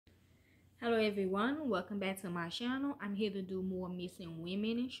Hello everyone, welcome back to my channel. I'm here to do more missing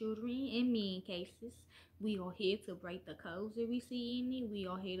women and children and men cases. We are here to break the codes that we see in it. We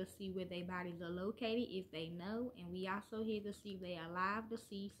are here to see where their bodies are located if they know, and we also here to see if they are alive,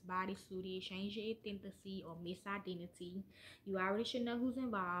 deceased, body suited, change your identity, or misidentity. You already should know who's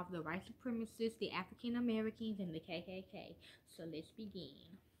involved: the white supremacists, the African Americans, and the KKK. So let's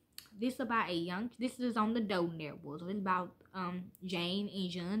begin. This is on the Doe network. So it's about Jane and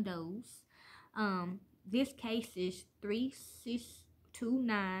John Doe's. This case is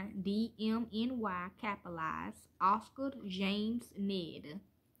 3629 DMNY capitalized Oscar James Nedd.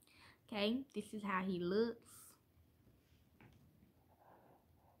 Okay, this is how he looks.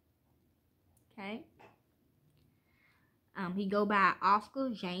 Okay. He go by Oscar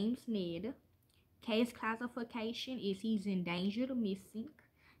James Nedd. Case classification is he's endangered or missing.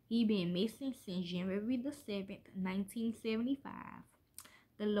 He been missing since January the 7th, 1975.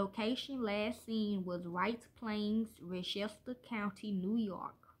 The location last seen was White Plains, Westchester County, New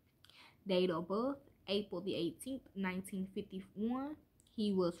York. Date of birth, April the 18th, 1951.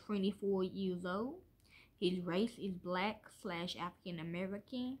 He was 24 years old. His race is black/African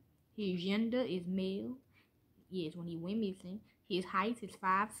American. His gender is male. Yes, when he went missing. His height is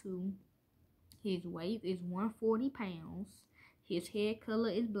 5'2". His weight is 140 pounds. His hair color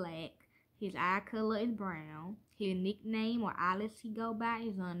is black. His eye color is brown. His nickname or alias he go by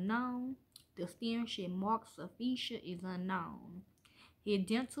is unknown. Distinguishing marks or feature is unknown. His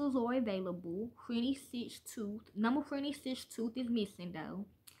dentals are available. Number 26 tooth is missing though.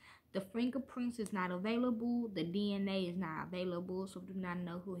 The fingerprints is not available. The DNA is not available, so we do not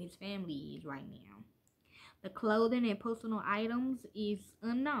know who his family is right now. The clothing and personal items is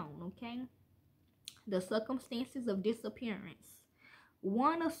unknown, okay? The circumstances of disappearance.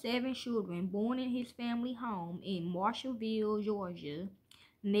 One of 7 children born in his family home in Marshallville, Georgia.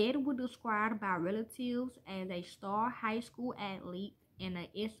 Nedd was described by relatives as a star high school athlete and an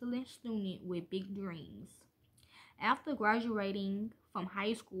excellent student with big dreams. After graduating from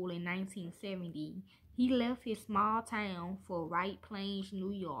high school in 1970, he left his small town for White Plains,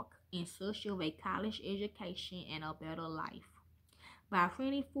 New York, in search of a college education and a better life. By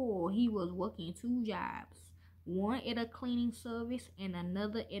 24, he was working 2 jobs, one at a cleaning service and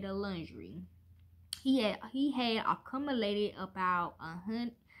another at a laundry. He had accumulated about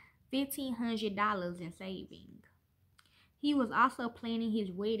 $1,500 in savings. He was also planning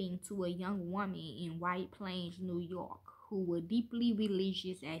his wedding to a young woman in White Plains, New York, who was deeply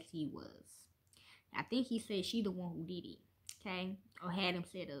religious as he was. I think he said she the one who did it, okay, or had him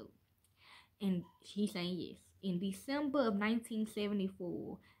set up. And he's saying yes. In December of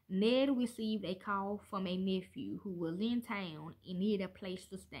 1974, Nedd received a call from a nephew who was in town and needed a place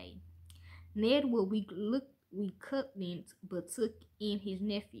to stay. Nedd was reluctant but took in his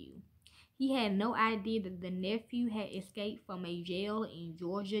nephew. He had no idea that the nephew had escaped from a jail in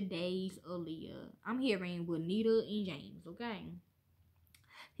Georgia days earlier. I'm hearing with Nita and James, okay?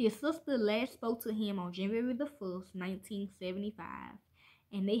 His sister last spoke to him on January the 1st, 1975.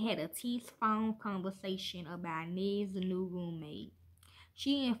 And they had a tense phone conversation about Nedd's new roommate.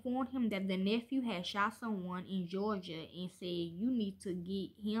 She informed him that the nephew had shot someone in Georgia and said, "You need to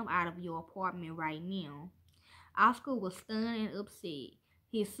get him out of your apartment right now." Oscar was stunned and upset.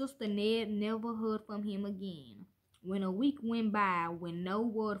 His sister Nedd never heard from him again. When a week went by with no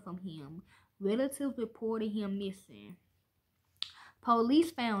word from him, relatives reported him missing.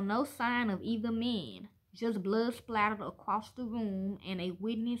 Police found no sign of either man. Just blood splattered across the room, and a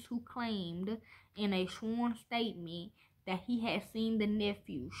witness who claimed in a sworn statement that he had seen the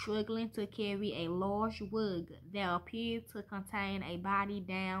nephew struggling to carry a large rug that appeared to contain a body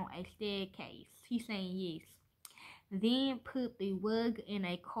down a staircase. He's saying yes. Then put the rug in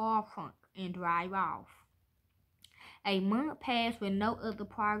a car trunk and drive off. A month passed with no other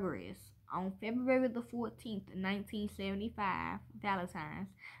progress. On February the 14th, 1975,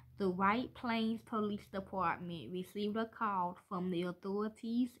 Valentine's, the White Plains Police Department received a call from the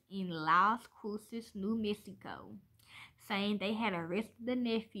authorities in Las Cruces, New Mexico, saying they had arrested the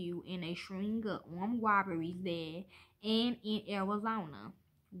nephew in a string of armed robberies there and in Arizona.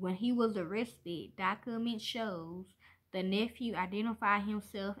 When he was arrested, documents shows the nephew identified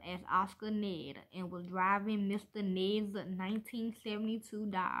himself as Oscar Nedd and was driving Mr. Nedd's 1972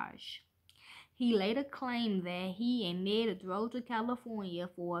 Dodge. He later claimed that he and Nedd drove to California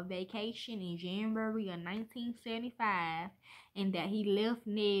for a vacation in January of 1975 and that he left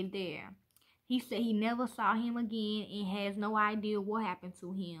Nedd there. He said he never saw him again and has no idea what happened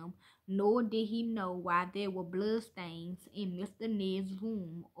to him, nor did he know why there were bloodstains in Mr. Nedd's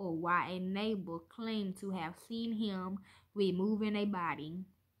room or why a neighbor claimed to have seen him removing a body.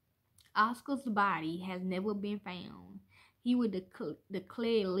 Oscar's body has never been found. He was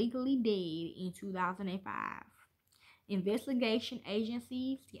declared legally dead in 2005. Investigation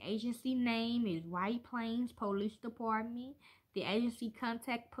agencies. The agency name is White Plains Police Department. The agency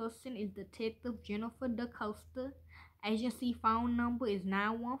contact person is Detective Jennifer DaCosta. Agency phone number is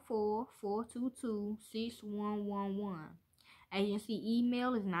 914-422-6111. Agency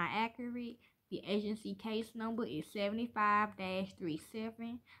email is not accurate. The agency case number is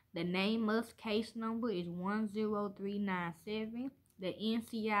 75-37. The NamUs case number is 10397. The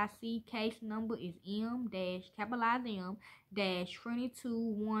NCIC case number is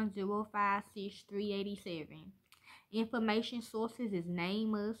M-221056-387. Information sources is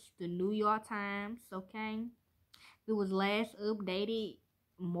NamUs, the New York Times, okay? It was last updated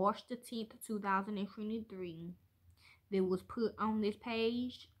March the 10th, 2023. That was put on this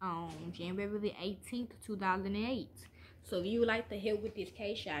page on January the 18th, 2008. So if you would like to help with this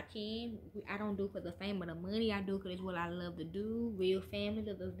case, y'all can. I don't do it for the fame or the money. I do it because it's what I love to do. Real families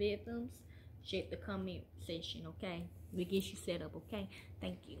of the victims. Check the comment section, okay? We get you set up, okay?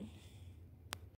 Thank you.